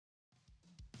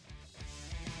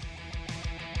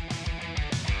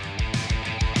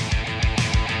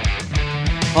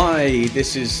Hi,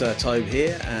 this is Tobe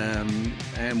here,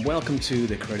 and welcome to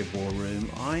the Creative War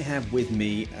Room. I have with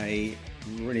me a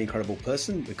really incredible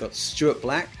person. We've got Stuart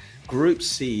Black, Group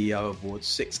CEO of Ward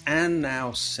 6 and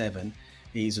now 7.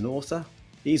 He's an author,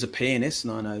 he's a pianist,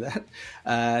 and I know that.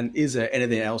 And is there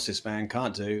anything else this man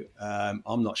can't do?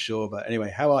 I'm not sure, but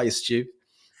anyway, how are you, Stu?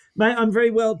 Mate, I'm very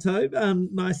well, Tobe.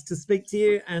 Nice to speak to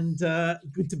you, and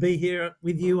good to be here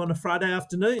with you on a Friday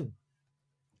afternoon.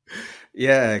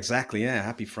 Yeah, exactly. Yeah,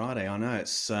 happy Friday. I know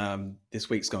it's this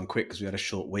week's gone quick because we had a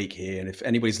short week here, and if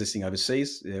anybody's listening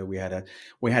overseas, we had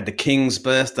the King's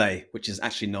birthday, which is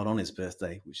actually not on his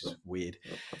birthday, which is weird.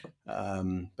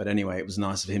 But anyway, it was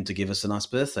nice of him to give us a nice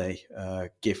birthday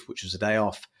gift, which was a day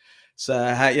off. So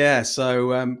yeah,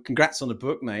 so congrats on the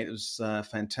book, mate. It was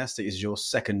fantastic. It's your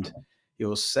second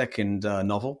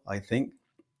novel, I think.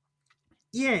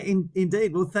 Yeah,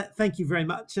 indeed. Well, thank you very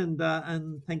much, and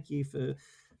thank you for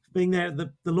being there.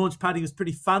 The launch party was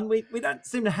pretty fun. We don't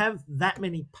seem to have that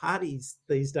many parties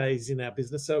these days in our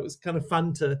business, so it was kind of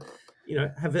fun to,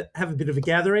 have a bit of a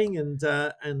gathering and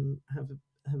have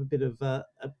a bit of a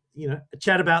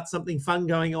chat about something fun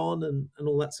going on and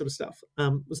all that sort of stuff.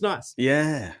 It was nice.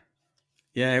 Yeah.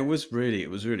 Yeah, it was really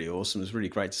awesome. It was really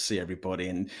great to see everybody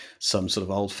and some sort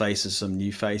of old faces, some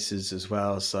new faces as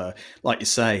well. So, like you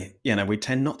say, we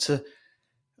tend not to.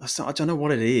 I don't know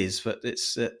what it is, but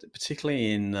it's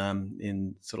particularly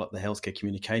in sort of like the healthcare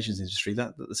communications industry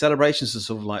that the celebrations have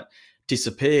sort of like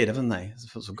disappeared, haven't they?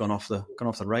 It's sort of gone off the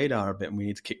radar a bit, and we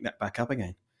need to kick that back up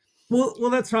again.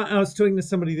 Well, that's right. I was talking to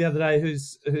somebody the other day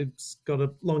who's got a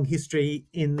long history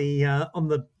in the on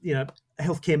the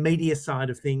healthcare media side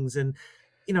of things, and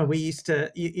we used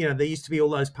to there used to be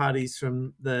all those parties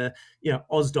from the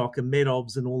OzDoc and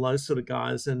MedObs and all those sort of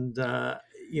guys, and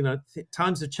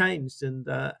times have changed,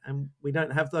 and we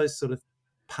don't have those sort of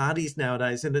parties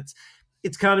nowadays, and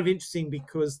it's kind of interesting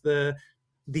because the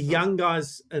young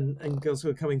guys and girls who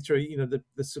are coming through,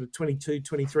 the sort of 22,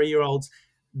 23-year-olds,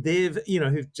 they've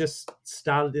who've just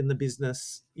started in the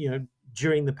business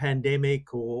during the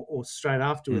pandemic or straight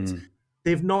afterwards,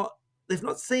 they've not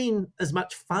seen as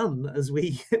much fun as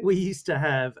we used to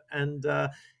have, and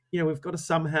we've got to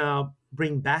somehow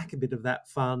bring back a bit of that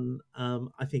fun,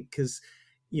 I think, because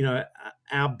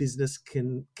our business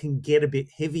can get a bit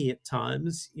heavy at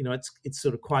times. It's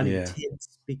sort of quite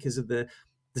intense because of the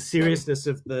seriousness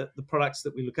of the products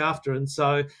that we look after, and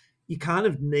so you kind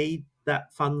of need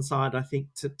that fun side, I think,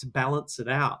 to balance it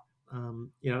out,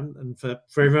 and for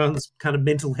everyone's kind of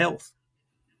mental health.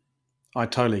 I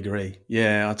totally agree.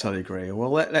 Yeah, I totally agree.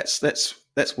 Well,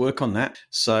 let's work on that.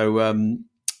 So,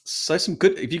 so some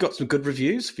good. Have you got some good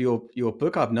reviews for your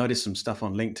book? I've noticed some stuff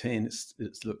on LinkedIn.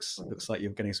 It looks like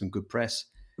you're getting some good press.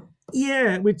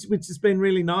 Yeah, which has been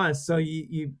really nice. So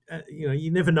you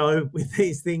never know with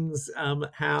these things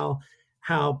how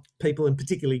people, and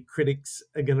particularly critics,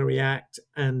 are going to react,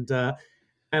 and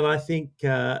I think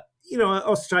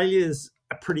Australia's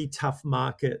a pretty tough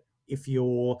market if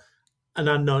you're an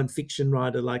unknown fiction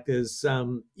writer. Like there's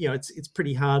it's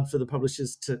pretty hard for the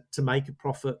publishers to make a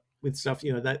profit with stuff.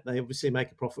 They obviously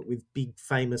make a profit with big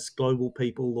famous global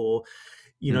people, or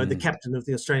the captain of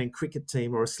the Australian cricket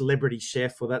team, or a celebrity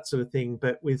chef, or that sort of thing.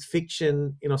 But with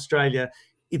fiction in Australia,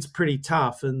 it's pretty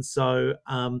tough, and so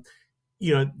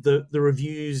the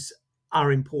reviews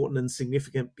are important and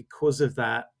significant because of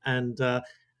that. And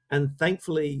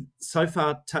thankfully, so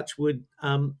far, touch wood,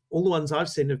 all the ones I've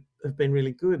seen have been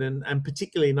really good, and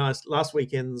particularly nice. Last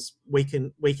weekend's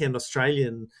weekend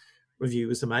Australian review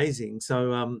was amazing.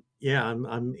 So I'm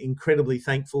incredibly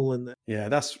thankful. And yeah,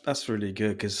 that's really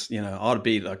good, because I'd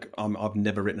be like, I've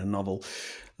never written a novel,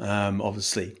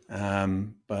 obviously,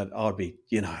 but I'd be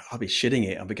shitting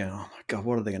it. I'd be going, oh my god,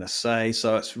 what are they going to say?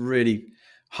 So it's really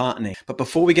heartening. But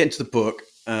before we get into the book,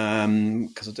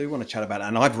 because I do want to chat about it,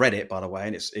 and I've read it, by the way,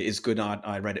 and it is good.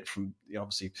 I read it from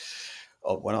obviously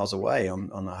when I was away.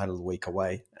 I had a week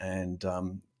away, and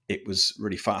it was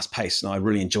really fast paced, and I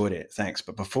really enjoyed it. Thanks.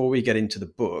 But before we get into the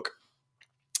book,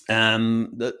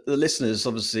 the listeners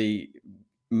obviously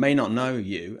may not know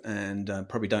you, and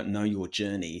probably don't know your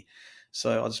journey.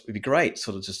 So it'd be great,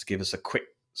 sort of, just to give us a quick,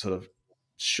 sort of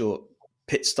short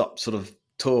pit stop, sort of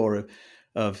tour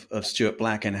of Stuart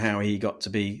Black and how he got to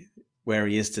be where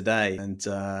he is today, and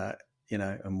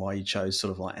and why you chose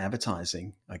sort of like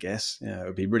advertising, I guess. It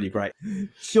would be really great.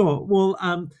 Sure. Well,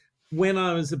 when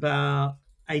I was about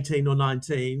 18 or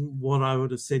 19, what I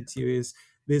would have said to you is,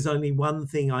 there's only one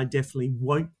thing I definitely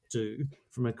won't do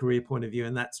from a career point of view,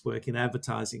 and that's work in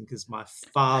advertising, because my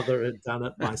father had done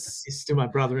it, my sister, my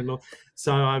brother-in-law.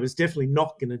 So I was definitely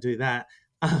not going to do that.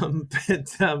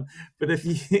 But a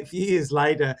few years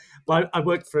later, I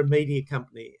worked for a media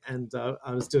company, and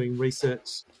I was doing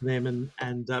research for them,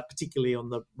 and particularly on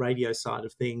the radio side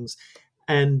of things,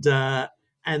 and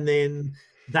and then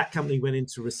that company went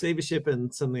into receivership,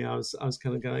 and suddenly I was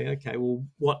kind of going, okay, well,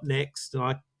 what next?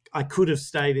 And I could have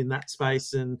stayed in that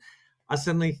space, and I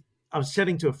suddenly I was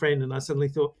chatting to a friend, and I suddenly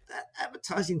thought that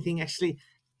advertising thing actually,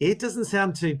 it doesn't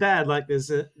sound too bad. Like there's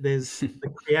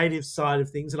the creative side of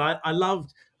things, and I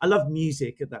loved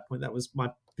music at that point. That was my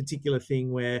particular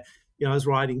thing where I was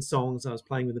writing songs, I was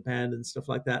playing with a band and stuff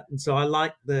like that, and so I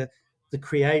liked the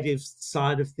creative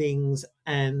side of things.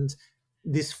 And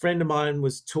this friend of mine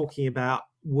was talking about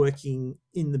working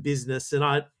in the business, and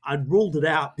I'd ruled it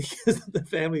out because of the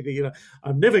family thing.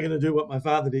 I'm never going to do what my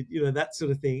father did, that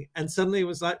sort of thing. And suddenly it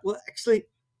was like, well, actually,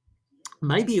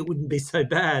 maybe it wouldn't be so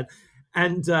bad.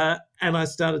 And I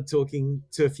started talking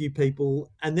to a few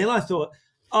people, and then I thought,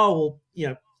 oh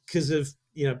well, because of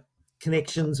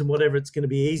connections and whatever, it's going to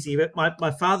be easy. But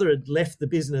my father had left the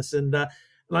business, and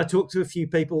I talked to a few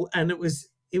people, and it was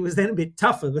then a bit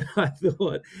tougher than I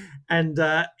thought. And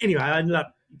anyway, I ended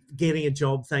up getting a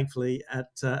job, thankfully,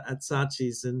 at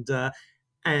Saatchi's,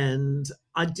 and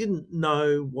I didn't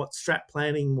know what strat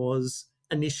planning was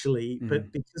initially, Mm.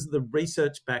 but because of the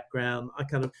research background,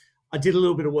 I did a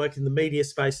little bit of work in the media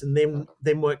space, and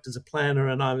then worked as a planner.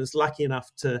 And I was lucky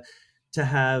enough to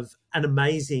have an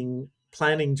amazing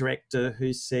planning director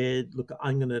who said, "Look,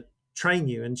 I'm going to train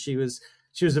you." And she was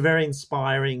a very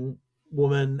inspiring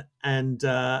woman, and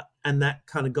that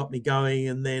kind of got me going.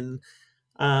 And then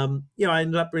I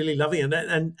ended up really loving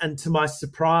it. And to my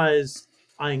surprise,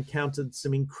 I encountered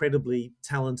some incredibly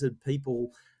talented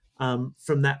people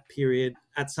from that period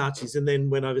at Saatchi's, and then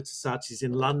went over to Saatchi's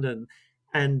in London.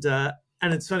 And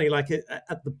it's funny, like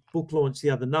at the book launch the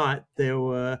other night, there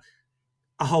were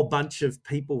a whole bunch of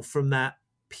people from that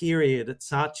period at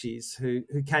Saatchi's who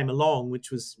came along,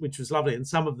 which was lovely. And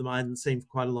some of them I hadn't seen for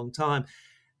quite a long time.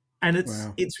 And it's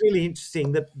Wow. it's really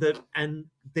interesting that and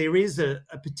there is a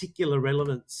particular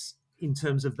relevance in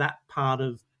terms of that part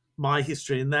of my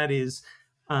history, and that is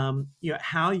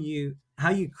how you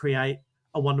create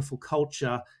a wonderful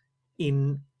culture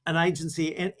in an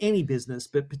agency and any business,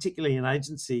 but particularly an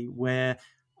agency where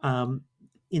um,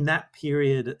 in that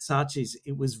period at Saatchi's,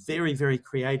 it was very, very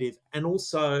creative and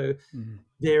also Mm.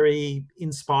 very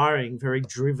inspiring, very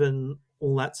driven,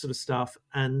 all that sort of stuff.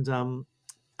 And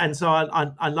so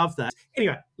I love that.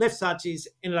 Anyway, left Saatchi's,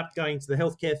 ended up going to the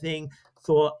healthcare thing.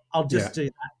 Thought I'll Yeah. just do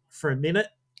that for a minute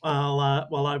while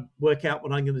I work out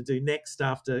what I'm going to do next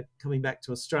after coming back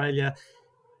to Australia.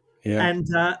 Yeah.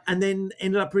 And then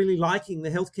ended up really liking the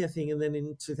healthcare thing. And then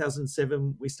in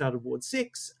 2007 we started Ward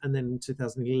 6, and then in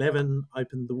 2011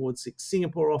 opened the Ward 6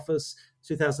 Singapore office.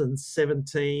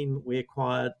 2017 we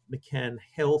acquired McCann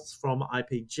Health from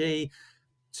IPG.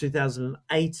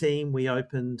 2018 we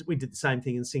did the same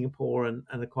thing in Singapore, and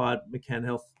acquired McCann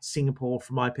Health Singapore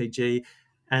from IPG.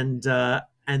 And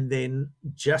then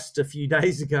just a few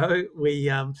days ago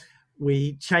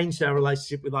we changed our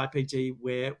relationship with IPG,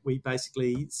 where we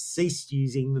basically ceased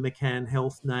using the McCann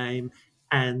Health name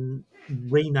and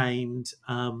renamed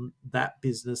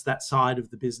that side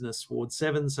of the business, Ward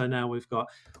 7. So now we've got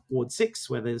Ward 6,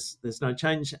 where there's no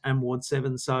change, and Ward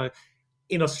 7. So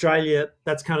in Australia,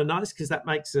 that's kind of nice because that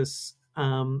makes us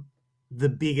the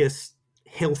biggest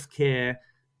healthcare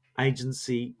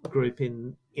agency group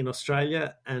in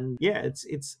Australia. And yeah,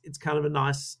 it's kind of a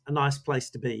nice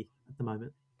place to be at the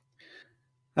moment.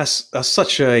 That's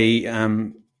such a I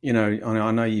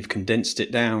know you've condensed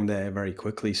it down there very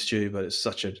quickly, Stu, but it's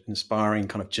such an inspiring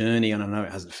kind of journey, and I know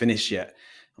it hasn't finished yet.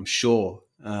 I'm sure,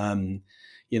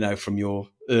 from your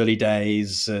early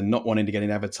days and not wanting to get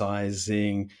in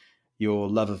advertising, your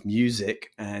love of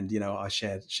music, and I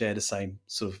share the same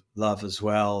sort of love as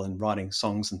well, and writing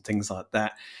songs and things like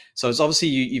that. So it's obviously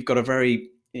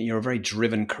you're a very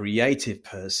driven, creative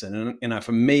person. And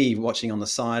for me, watching on the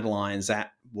sidelines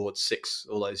at Ward 6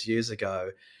 all those years ago,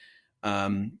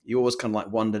 you always kind of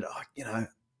like wondered,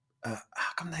 how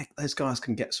come those guys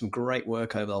can get some great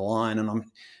work over the line? And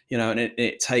and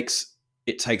it takes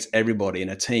everybody in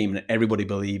a team and everybody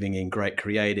believing in great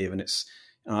creative, and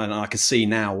I can see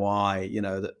now why,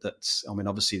 that's, I mean,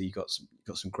 obviously you've got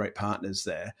some great partners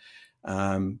there.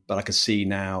 But I can see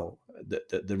now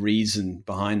that the reason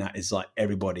behind that is like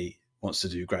everybody wants to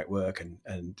do great work,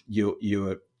 and you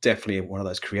are definitely one of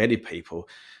those creative people,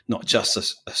 not just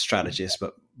a strategist,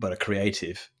 but a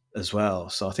creative as well.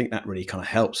 So I think that really kind of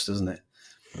helps, doesn't it?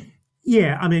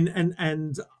 Yeah, I mean,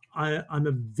 and I'm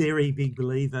a very big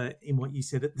believer in what you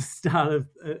said at the start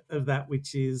of that,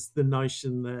 which is the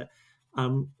notion that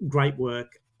great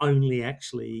work only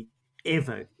actually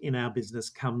ever in our business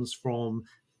comes from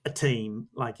a team.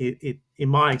 Like it in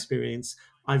my experience,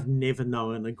 I've never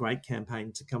known a great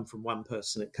campaign to come from one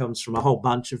person. It comes from a whole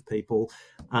bunch of people,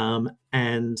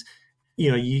 and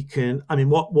you can. I mean,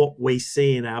 what we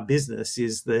see in our business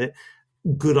is that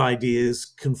good ideas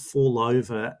can fall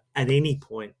over at any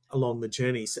point along the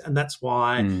journeys, and that's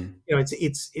why Mm.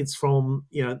 it's from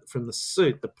from the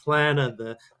suit, the planner,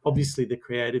 the obviously the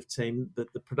creative team, the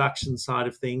production side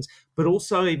of things, but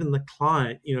also even the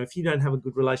client. If you don't have a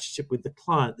good relationship with the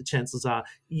client, the chances are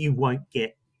you won't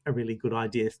get a really good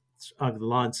idea over the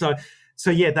line. So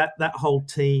yeah, that whole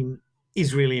team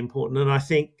is really important, and I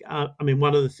think I mean,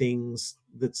 one of the things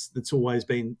that's always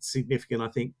been significant, I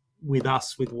think, with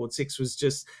us with Ward 6 was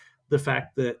just the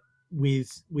fact that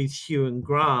with Hugh and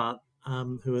Grant,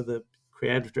 who are the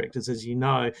creative directors, as you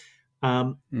know,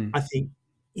 Mm. I think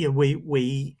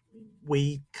we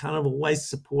kind of always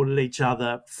supported each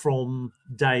other from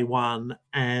day one,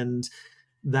 and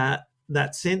that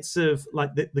sense of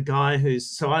like the guy who's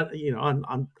so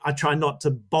I try not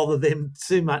to bother them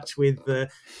too much with the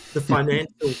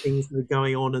financial things that are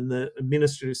going on and the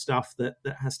administrative stuff that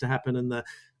has to happen and the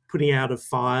putting out of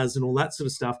fires and all that sort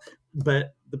of stuff.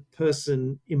 But the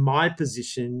person in my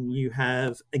position, you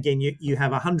have again, you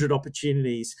have 100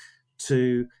 opportunities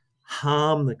to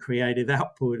harm the creative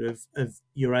output of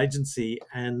your agency,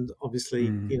 and obviously,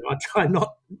 Mm. I try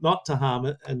not to harm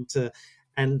it and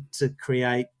to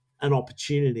create an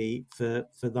opportunity for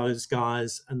those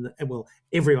guys and well,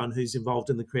 everyone who's involved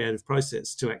in the creative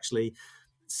process to actually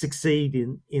succeed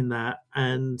in that.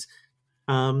 And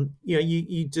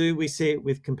you do. We see it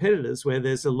with competitors where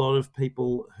there's a lot of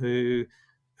people who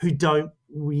don't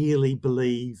really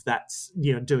believe that's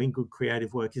doing good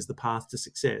creative work is the path to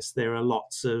success. There are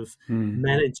lots of Mm.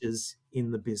 managers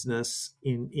in the business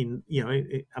in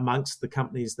amongst the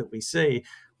companies that we see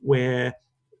where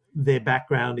their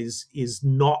background is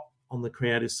not on the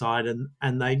creative side,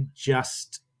 and they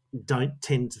just don't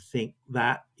tend to think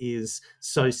that is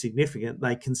so significant.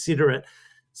 They consider it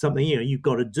something, you've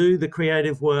got to do the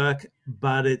creative work,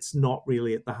 but it's not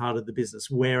really at the heart of the business.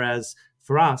 Whereas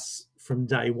for us, from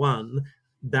day one,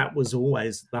 that was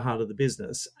always the heart of the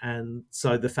business. And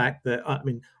so the fact that, I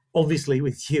mean, obviously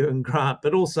with Hugh and Grant,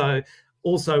 but also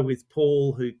with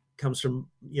Paul, who comes from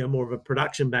more of a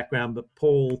production background, but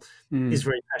Paul is Mm.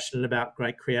 very passionate about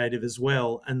great creative as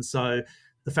well. And so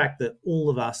the fact that all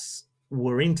of us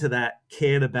were into that,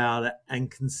 cared about it,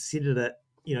 and considered it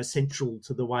central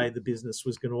to the way the business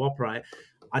was going to operate,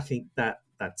 I think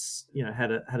that's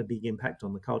had a big impact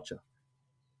on the culture.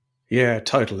 Yeah,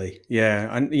 totally.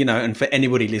 Yeah, and and for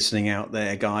anybody listening out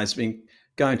there, guys,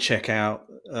 go and check out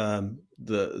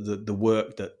the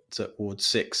work that Ward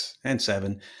 6 and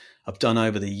 7 have done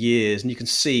over the years, and you can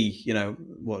see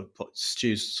what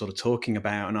Stu's sort of talking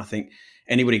about. And I think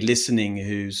anybody listening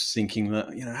who's thinking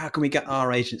that how can we get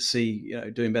our agency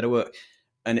doing better work,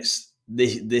 and it's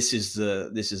this is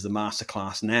the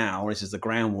masterclass now, or this is the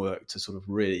groundwork to sort of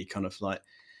really kind of like,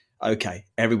 okay,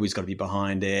 everybody's got to be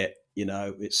behind it.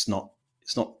 It's not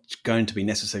going to be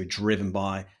necessarily driven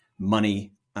by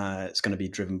money. It's going to be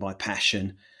driven by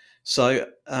passion. So,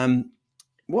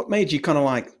 what made you kind of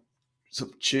like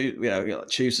sort of choose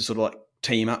to sort of like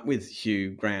team up with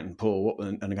Hugh, Grant, and Paul,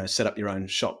 and going to set up your own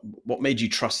shop? What made you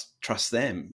trust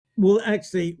them? Well,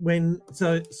 actually,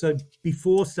 so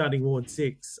before starting Ward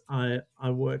 6, I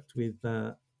worked with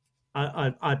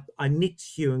I nicked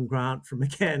Hugh and Grant from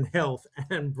McCann Health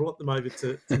and brought them over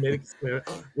to Medics,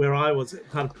 where I was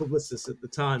part of Publicis at the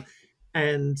time.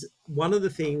 And one of the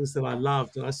things that I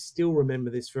loved, and I still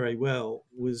remember this very well,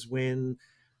 was when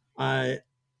I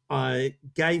I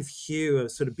gave Hugh a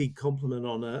sort of big compliment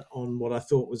on what I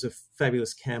thought was a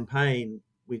fabulous campaign,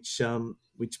 which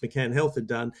McCann Health had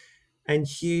done, and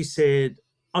Hugh said,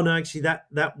 "Oh no, actually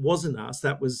that wasn't us.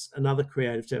 That was another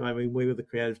creative team. I mean, we were the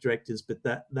creative directors, but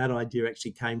that idea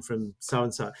actually came from so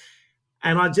and so."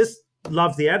 And I just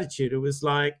loved the attitude. It was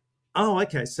like, "Oh,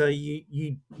 okay, so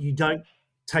you don't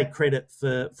take credit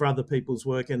for other people's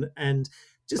work," and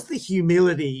just the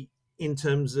humility in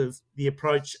terms of the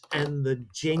approach and the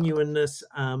genuineness,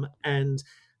 and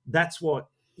that's what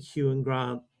Hugh and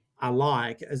Grant are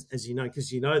like, as you know,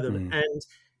 because you know them, Mm.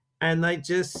 and they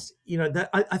just that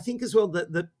I think as well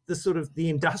that the sort of the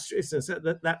industriousness,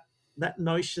 that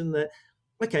notion that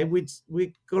okay, we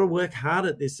got to work hard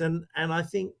at this, and I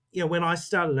think when I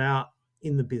started out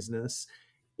in the business,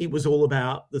 it was all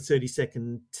about the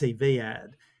 30-second TV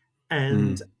ad,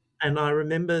 and Mm. and I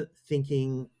remember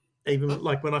thinking, even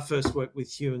like when I first worked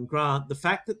with Hugh and Grant, the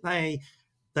fact that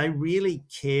they really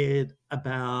cared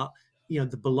about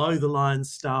the below the line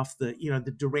stuff, the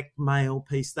direct mail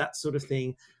piece, that sort of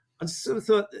thing. I just sort of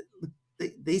thought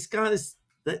these guys,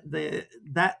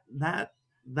 that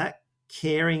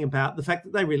caring about the fact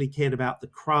that they really cared about the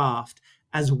craft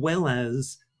as well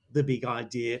as the big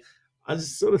idea. I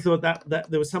just sort of thought that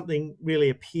there was something really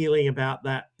appealing about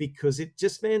that, because it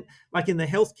just meant, like in the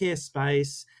healthcare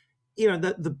space,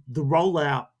 the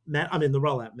rollout. The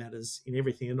rollout matters in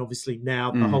everything, and obviously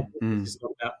now the whole business is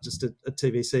not about just a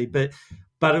TVC.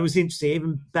 But it was interesting.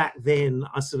 Even back then,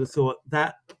 I sort of thought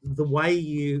that the way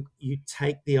you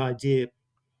take the idea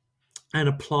and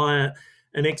apply it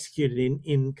and execute it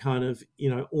in kind of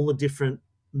all the different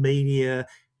media.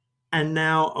 And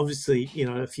now, obviously,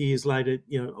 a few years later,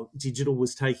 digital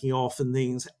was taking off and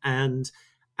things, and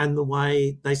the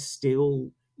way they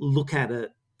still look at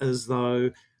it as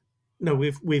though, no,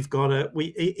 we've got to.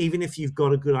 Even if you've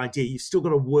got a good idea, you've still got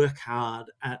to work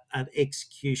hard at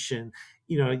execution.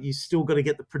 You still got to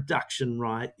get the production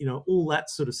right. All that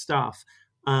sort of stuff.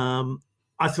 I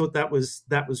thought that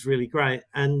was really great,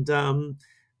 and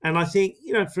I think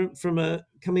from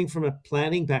coming from a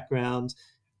planning background,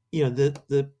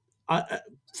 from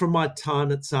my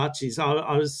time at Saatchi's,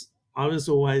 I was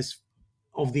always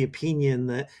of the opinion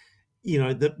that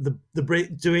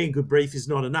doing a good brief is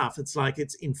not enough. It's like,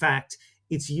 in fact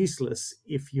it's useless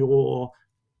if your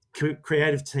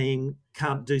creative team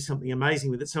can't do something amazing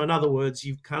with it. So in other words,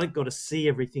 you've kind of got to see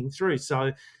everything through.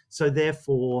 So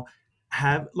therefore,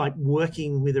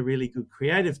 working with a really good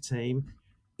creative team,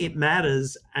 it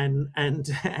matters. And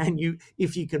you,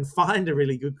 if you can find a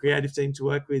really good creative team to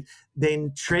work with,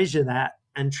 then treasure that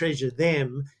and treasure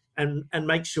them, and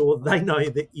make sure they know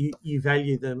that you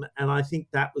value them. And I think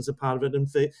that was a part of it.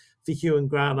 And for Hugh and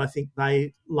Grant, I think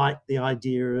they liked the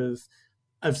idea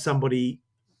of somebody,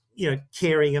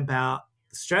 caring about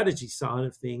the strategy side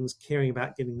of things, caring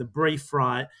about getting the brief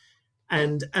right.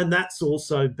 And that's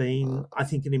also been, I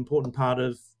think, an important part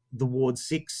of the Ward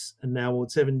 6 and now Ward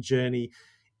 7 journey,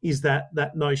 is that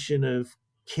notion of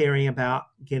caring about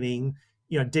getting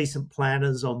decent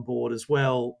planners on board as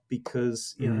well,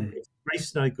 because if the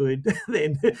brief's no good,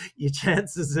 then your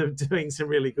chances of doing some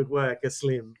really good work are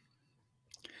slim.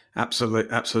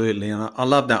 Absolutely, and I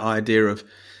love that idea of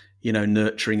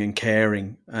nurturing and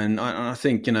caring. And I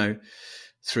think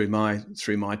through my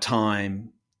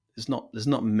time, there's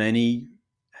not many,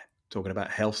 talking about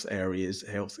health areas,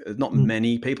 there's not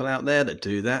many people out there that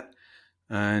do that.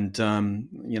 And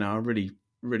I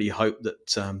really hope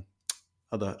that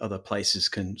other places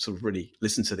can sort of really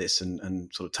listen to this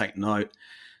and sort of take note.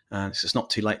 It's just not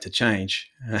too late to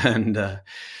change. And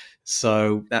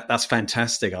so that's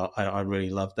fantastic. I really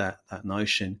love that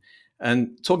notion.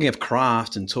 And talking of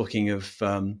craft and talking of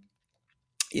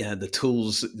the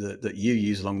tools that you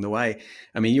use along the way.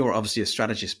 I mean, you're obviously a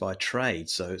strategist by trade,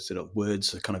 so sort of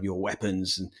words are kind of your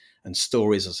weapons, and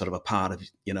stories are sort of a part of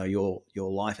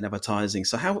your life in advertising.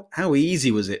 So how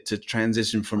easy was it to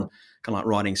transition from kind of like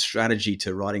writing strategy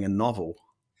to writing a novel?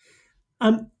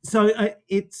 So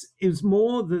it was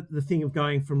more the thing of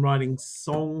going from writing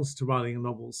songs to writing a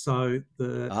novel. So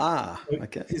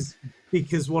Okay.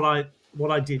 because what I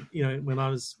did, when I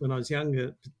was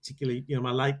younger, particularly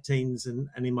my late teens and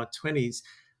in my 20s,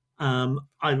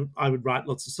 I would write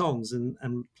lots of songs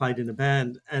and played in a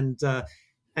band,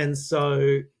 and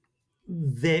so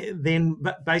then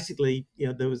basically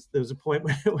there was a point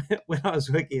when I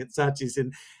was working at Saatchi's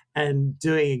and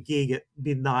doing a gig at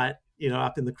midnight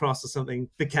up in the Cross or something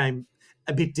became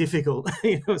a bit difficult.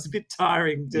 It was a bit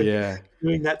tiring Yeah.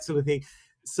 doing that sort of thing.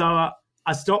 So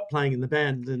I stopped playing in the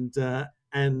band,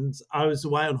 and I was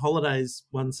away on holidays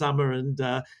one summer, and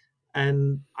I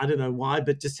don't know why,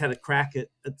 but just had a crack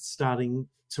at starting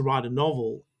to write a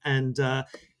novel. And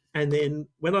then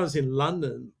when I was in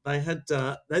London, they had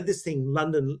this thing,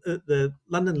 the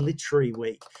London Literary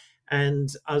Week, and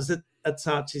I was at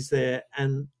Saatchi's there,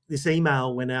 and this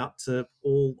email went out to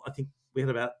all. I think we had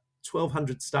about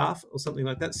 1,200 staff or something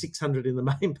like that, 600 in the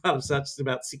main part of Saatchi's,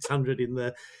 about 600 in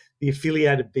the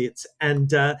affiliated bits, and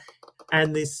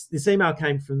this email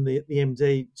came from the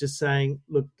MD just saying,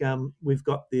 look, we've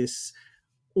got this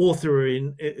author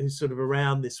who's sort of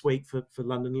around this week for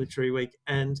London Literary Week,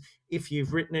 and if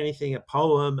you've written anything, a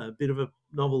poem, a bit of a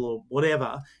novel or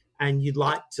whatever, and you'd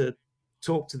like to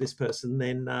talk to this person,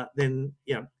 then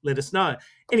let us know.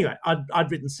 Anyway, I'd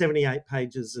written 78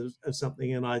 pages of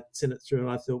something, and I sent it through,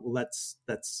 and I thought, well, that's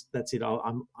it.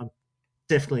 I'm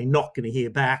definitely not going to hear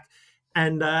back.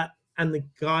 And the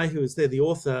guy who was there, the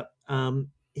author,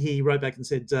 he wrote back and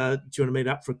said, do you want to meet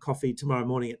up for a coffee tomorrow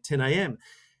morning at 10 a.m.?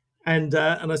 And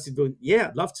I said, well, yeah,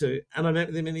 I'd love to. And I met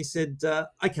with him, and he said,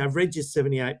 okay, I've read your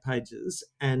 78 pages,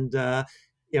 and I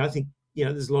think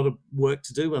there's a lot of work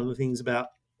to do. One of the things about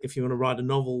if you want to write a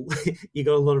novel, you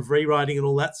got a lot of rewriting and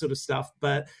all that sort of stuff.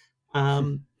 But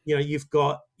you've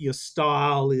got your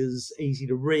style is easy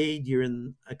to read. You're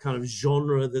in a kind of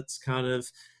genre that's kind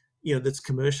of that's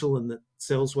commercial and that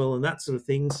sells well and that sort of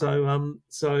thing.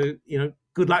 So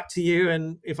good luck to you.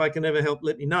 And if I can ever help,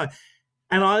 let me know.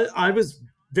 And I was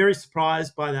very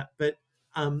surprised by that. But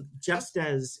just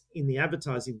as in the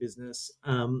advertising business,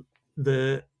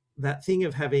 that thing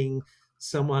of having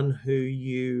someone who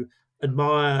you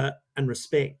admire and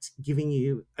respect giving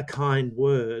you a kind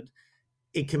word,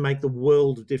 it can make the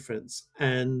world of difference.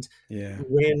 And Yeah.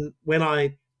 when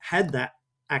I had that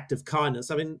act of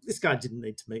kindness, I mean, this guy didn't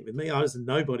need to meet with me. I was a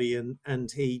nobody,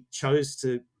 and he chose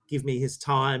to give me his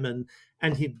time,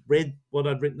 and he'd read what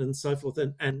I'd written and so forth,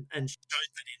 and showed that in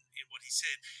what he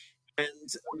said. And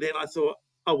then I thought,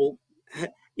 oh well,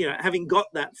 having got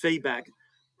that feedback,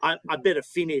 I better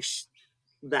finish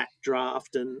that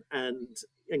draft and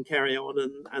carry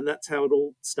on, and that's how it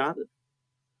all started.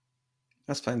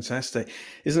 That's fantastic.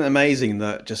 Isn't it amazing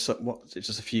that just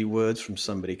a few words from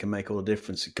somebody can make all the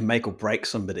difference? It can make or break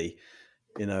somebody,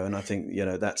 and I think,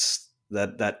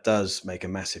 that does make a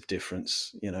massive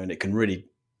difference, and it can really,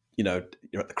 you're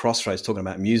at the crossroads talking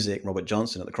about music, Robert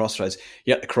Johnson at the crossroads,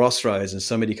 you're at the crossroads and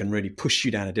somebody can really push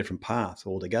you down a different path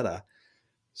altogether.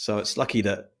 So it's lucky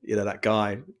that, that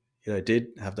guy, did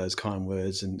have those kind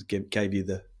words and gave you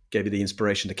the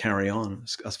inspiration to carry on.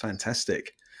 That's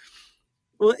fantastic.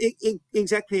 Well,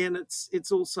 exactly, and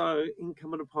it's also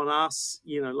incumbent upon us,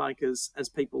 like as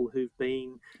people who've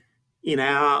been in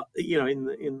our,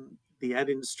 in the ad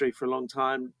industry for a long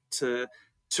time, to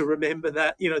remember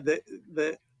that,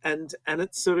 and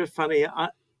it's sort of funny,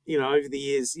 over the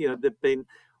years, there've been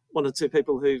one or two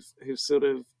people who've sort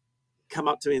of come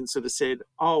up to me and sort of said,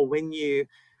 "Oh, when you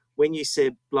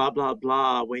said blah blah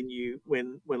blah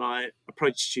when I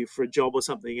approached you for a job or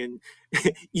something, and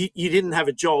you didn't have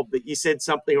a job, but you said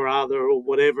something or other or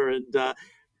whatever, and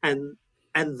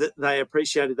that they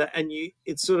appreciated that." And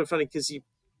it's sort of funny because you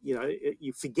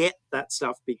forget that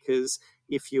stuff, because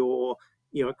if you're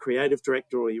a creative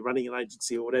director or you're running an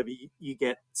agency or whatever, you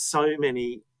get so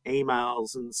many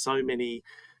emails and so many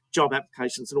job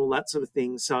applications and all that sort of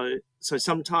thing. So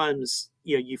sometimes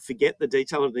you forget the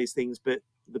detail of these things, but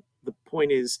the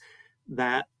point is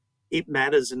that it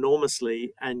matters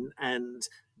enormously, and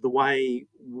the way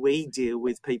we deal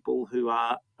with people who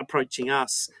are approaching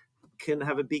us can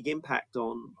have a big impact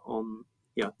on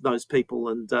those people.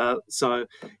 And so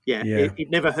Yeah. it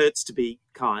never hurts to be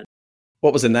kind.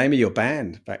 What was the name of your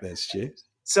band back then, Stu?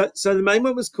 So the main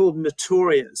one was called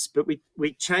Notorious, but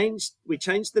we changed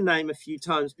the name a few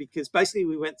times, because basically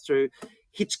we went through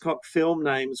Hitchcock film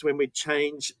names when we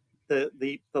changed the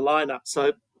lineup.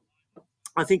 So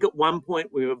I think at one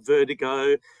point we were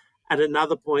Vertigo, at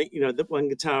another point, that one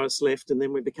guitarist left, and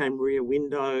then we became Rear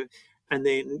Window, and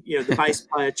then the bass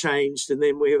player changed, and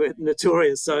then we were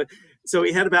Notorious. So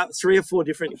we had about 3 or 4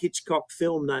 different Hitchcock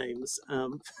film names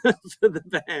for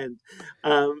the band.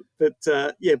 But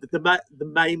the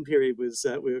main period was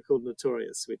we were called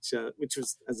Notorious, which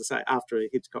was, as I say, after a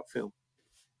Hitchcock film.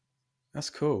 That's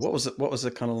cool. What was it? What was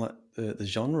the kind of like the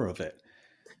genre of it?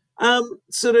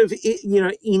 Sort of,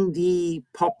 indie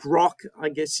pop rock, I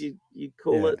guess you'd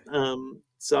call Yeah. it.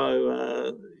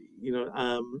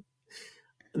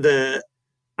 The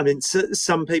I mean,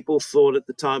 some people thought at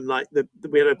the time, like,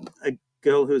 we had a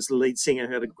girl who was the lead singer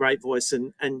who had a great voice,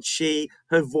 and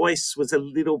her voice was a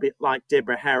little bit like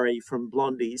Deborah Harry from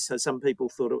Blondie. So some people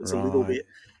thought it was Right. a little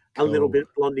Cool. bit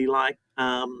Blondie-like.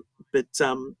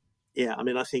 Yeah, I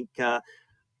mean, I think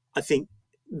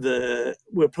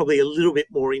we're probably a little bit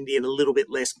more indie and a little bit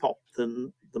less pop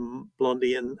than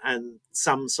Blondie, and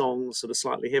some songs sort of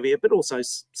slightly heavier, but also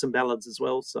some ballads as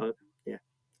well. So yeah,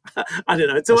 I don't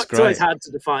know. It's That's always great. hard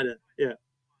to define it. Yeah.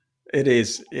 It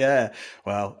is, yeah.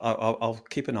 Well, I'll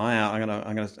keep an eye out.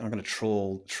 I'm gonna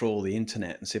trawl the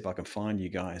internet and see if I can find you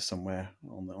guys somewhere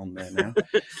on there now.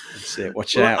 That's it.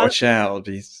 Watch Well, out! Watch out! It'll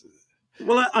be,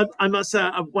 I must say,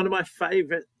 one of my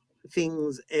favourite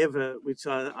things ever, which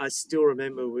I still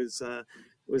remember, was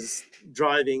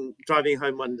driving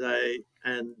home one day,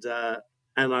 and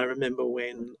I remember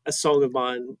when a song of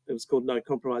mine, it was called No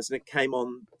Compromise, and it came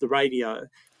on the radio,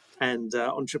 and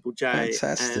on Triple J,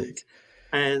 fantastic.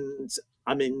 and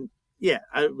I mean, yeah,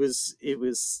 it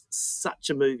was such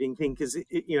a moving thing, because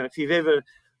if you've ever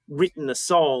written a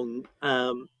song,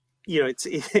 it's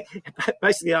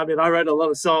basically, I mean, I wrote a lot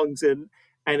of songs, and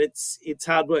it's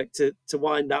hard work to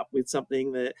wind up with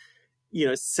something that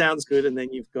sounds good, and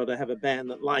then you've got to have a band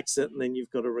that likes it, and then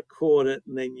you've got to record it,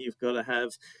 and then you've got to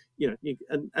have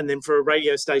and then for a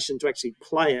radio station to actually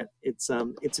play it, it's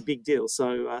a big deal.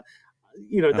 So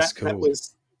That's cool.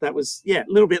 that was a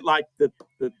little bit like the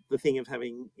thing of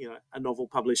having a novel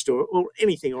published or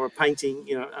anything, or a painting,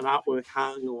 an artwork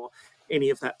hung, or any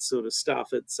of that sort of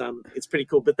stuff. It's pretty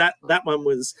cool. But that one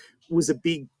was a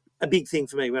big thing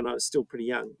for me when I was still pretty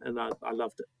young, and I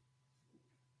loved it.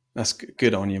 That's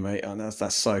good on you, mate. And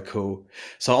that's so cool.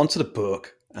 So onto the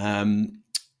book.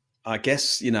 I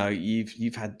guess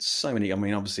you've had so many. I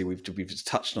mean, obviously we've just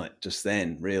touched on it just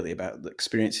then, really, about the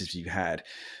experiences you had,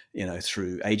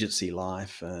 through agency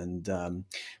life. And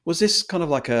was this kind of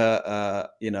like a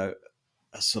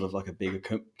sort of like a big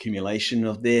accumulation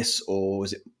of this, or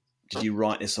was it? Did you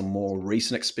write this on more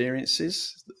recent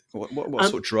experiences? What Um,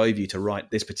 sort of drove you to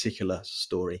write this particular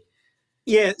story?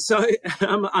 Yeah, so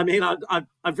I mean,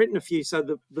 I've written a few. So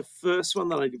the first one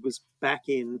that I did was back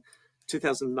in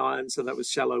 2009, so that was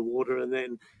Shallow Water, and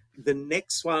then the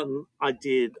next one I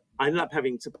ended up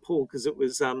having to pull because it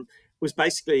was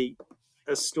basically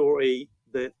a story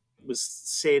that was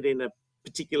set in a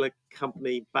particular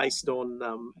company based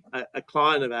on a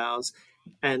client of ours,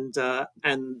 and the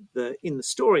in the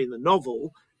story, in the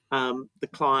novel, the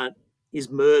client is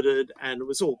murdered, and it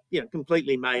was all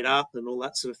completely made up and all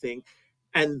that sort of thing.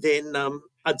 And then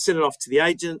I'd sent it off to the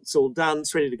agent. It's all done.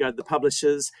 It's ready to go to the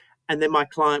publishers. And then my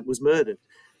client was murdered.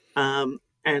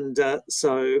 And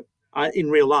so in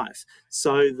real life.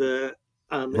 So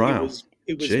Wow,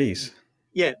 it was jeez,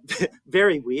 yeah,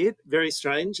 very weird, very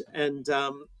strange, and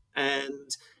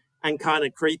and kind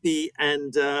of creepy.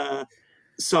 And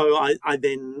so I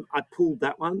pulled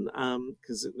that one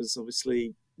because it was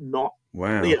obviously not.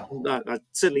 wow. Yeah, no, I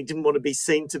certainly didn't want to be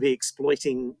seen to be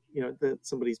exploiting,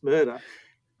 somebody's murder.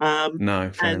 Um,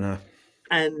 No, fair and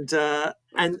enough.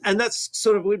 and that's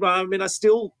sort of weird. I mean, I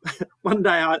still one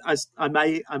day I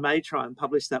may try and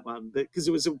publish that one, because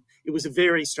it was a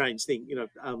very strange thing,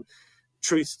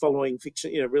 truth following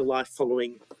fiction, real life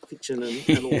following fiction,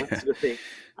 and all that Yeah. sort of thing.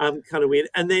 Kind of weird.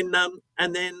 And then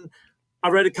I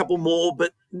wrote a couple more,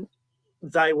 but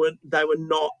they were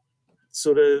not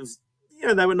sort of,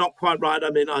 they were not quite right.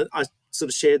 I mean, I sort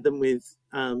of shared them with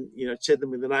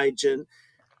an agent.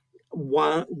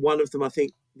 One of them, I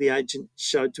think the agent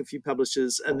showed to a few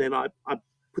publishers, and then I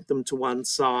put them to one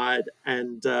side,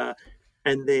 and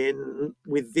then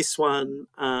with this one,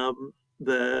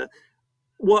 the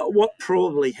what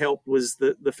probably helped was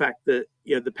the fact that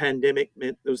the pandemic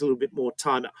meant there was a little bit more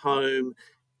time at home,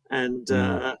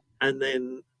 Mm. and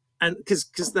then and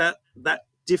because that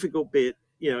difficult bit,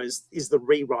 is the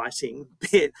rewriting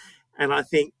bit, and I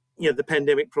think the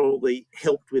pandemic probably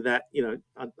helped with that.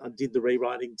 I did the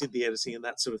rewriting, did the editing, and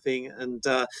that sort of thing, and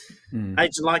Mm.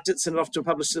 agent liked it, sent it off to a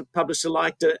publisher. Publisher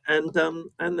liked it, and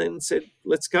then said,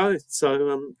 "Let's go."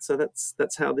 So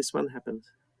that's how this one happened.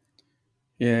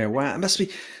 Yeah, wow. It must be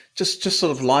just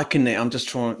sort of liking it. I'm just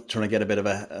trying to get a bit of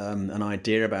an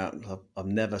idea about. I've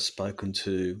never spoken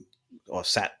to or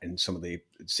sat in some of the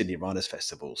Sydney Writers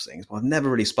Festivals things, but I've never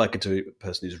really spoken to a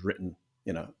person who's written,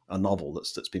 a novel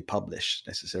that's been published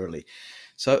necessarily.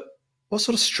 So, what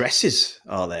sort of stresses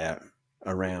are there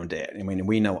around it? I mean,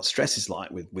 we know what stress is like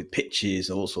with pitches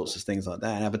and all sorts of things like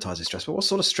that, advertising stress. But what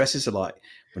sort of stresses are like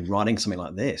when writing something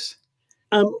like this?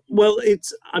 Well,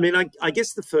 I mean, I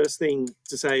guess the first thing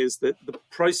to say is that the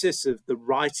process of the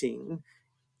writing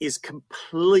is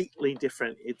completely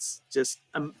different. It's just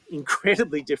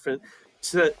incredibly different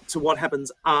to what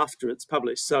happens after it's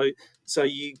published. So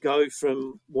you go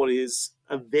from what is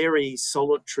a very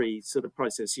solitary sort of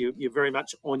process. You're very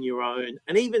much on your own,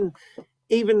 and even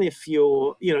if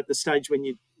you're at the stage when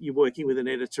you're working with an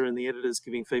editor and the editor's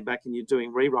giving feedback and you're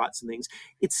doing rewrites and things,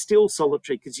 it's still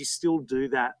solitary because you still do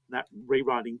that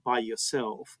rewriting by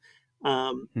yourself.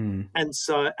 Hmm.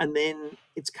 And then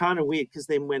it's kind of weird because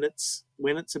then when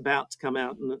it's about to come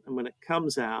out, and when it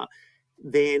comes out,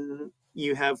 then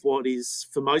you have what is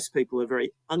for most people a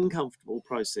very uncomfortable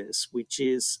process, which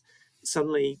is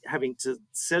suddenly having to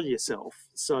sell yourself.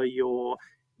 So you're,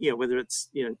 whether it's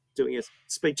doing a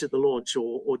speech at the launch,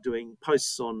 or doing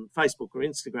posts on Facebook or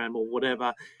Instagram or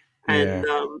whatever, and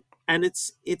Yeah.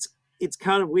 it's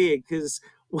kind of weird because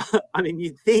I mean,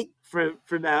 you'd think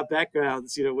from our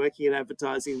backgrounds, working in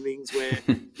advertising things where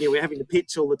we're having to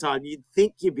pitch all the time, you'd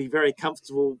think you'd be very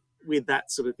comfortable with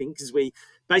that sort of thing because we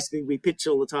pitch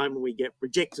all the time and we get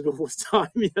rejected all the time.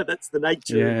 That's the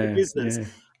nature of the Yeah, business.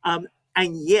 yeah,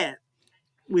 And yet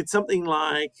with something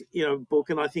like book,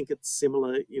 and I think it's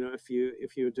similar, if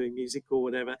you're doing music or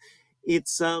whatever,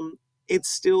 it's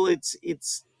still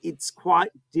it's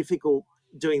quite difficult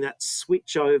doing that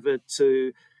switch over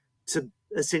to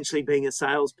essentially being a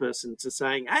salesperson to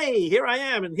saying, "Hey, here I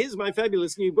am, and here's my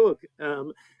fabulous new book."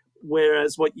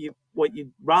 Whereas what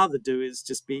you'd rather do is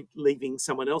just be leaving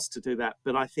someone else to do that.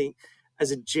 But I think,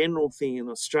 as a general thing in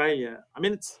Australia, I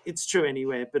mean, it's true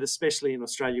anywhere, but especially in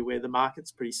Australia where the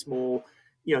market's pretty small,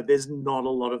 there's not a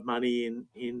lot of money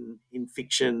in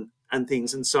fiction and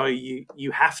things, and so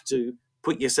you have to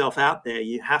put yourself out there.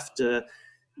 You have to,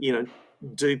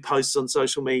 do posts on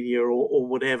social media or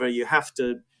whatever. You have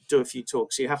to do a few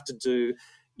talks. You have to do,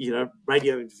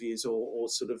 radio interviews or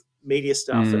sort of media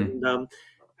stuff,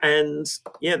 and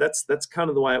yeah, that's kind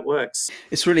of the way it works.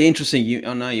 It's really interesting.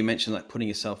 I know you mentioned like putting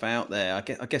yourself out there.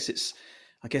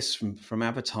 I guess from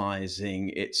advertising,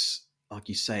 it's like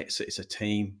you say, it's a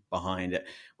team behind it.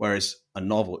 Whereas a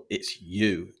novel, it's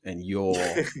you and your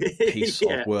piece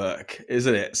Yeah, of work,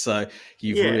 isn't it? So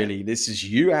yeah, this is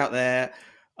you out there.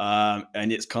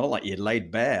 And it's kind of like you're laid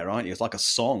bare, aren't you? It's like a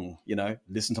song,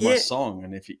 listen to my yeah. song.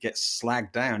 And if it gets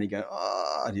slagged down, you go,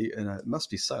 it must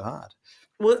be so hard.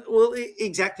 Well,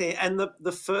 exactly. And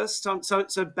the first time,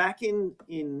 so back in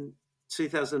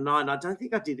 2009, I don't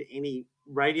think I did any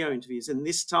radio interviews, and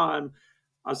this time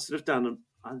I've sort of done,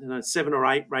 I don't know, 7 or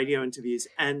 8 radio interviews,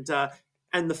 and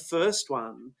the first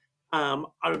one, I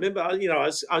remember,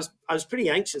 I was pretty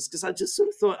anxious because I just sort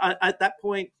of thought at that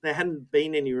point there hadn't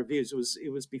been any reviews. It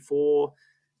was before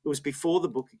the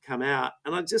book had come out,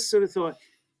 and I just sort of thought,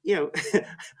 you know,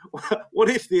 what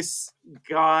if this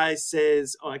guy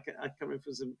says, I can't remember if it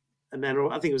was a man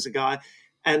or I think it was a guy,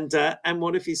 and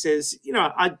what if he says,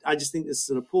 I just think this is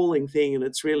an appalling thing, and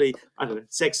it's really, I don't know,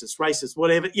 sexist, racist,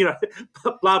 whatever,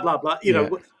 blah blah blah, Yeah.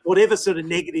 whatever sort of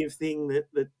negative thing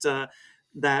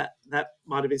that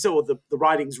might have been, so, or the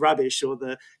writing's rubbish, or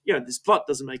this plot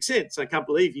doesn't make sense. I can't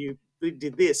believe you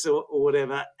did this, or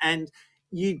whatever, and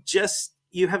you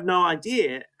have no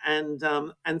idea. And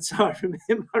so I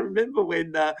remember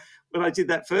when I did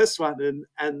that first one,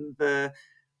 and the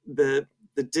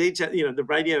DJ, the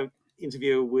radio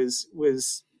interviewer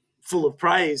was full of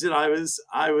praise, and I was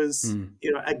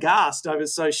aghast. I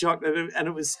was so shocked, and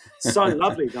it was so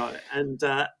lovely though. And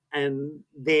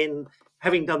then,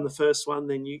 having done the first one,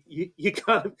 then you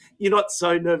kind of, you're not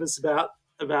so nervous about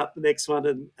the next one,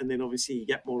 and then obviously you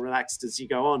get more relaxed as you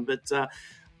go on.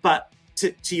 But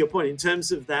to your point, in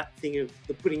terms of that thing of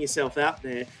the putting yourself out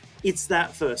there, it's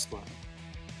that first one.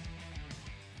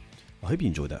 I hope you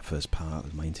enjoyed that first part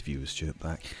of my interview with Stuart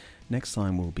Black. Next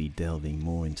time we'll be delving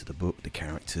more into the book, the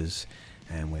characters,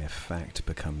 and where fact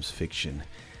becomes fiction,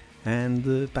 and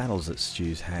the battles that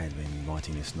Stu's had when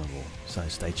writing this novel. So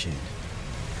stay tuned.